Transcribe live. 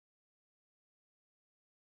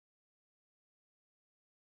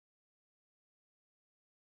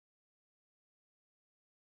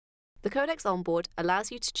The CODEX onboard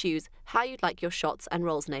allows you to choose how you'd like your shots and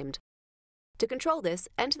roles named. To control this,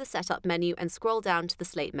 enter the Setup menu and scroll down to the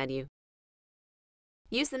Slate menu.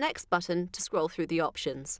 Use the Next button to scroll through the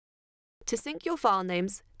options. To sync your file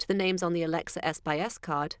names to the names on the Alexa S/S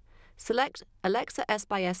card, select Alexa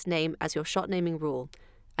S/S name as your shot naming rule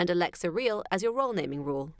and Alexa Real as your role naming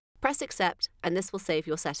rule. Press Accept, and this will save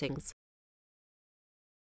your settings.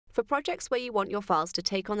 For projects where you want your files to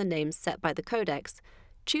take on the names set by the CODEX,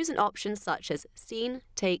 choose an option such as Scene,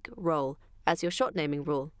 Take, Role as your shot naming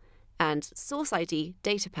rule, and Source ID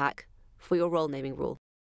Data Pack for your role naming rule.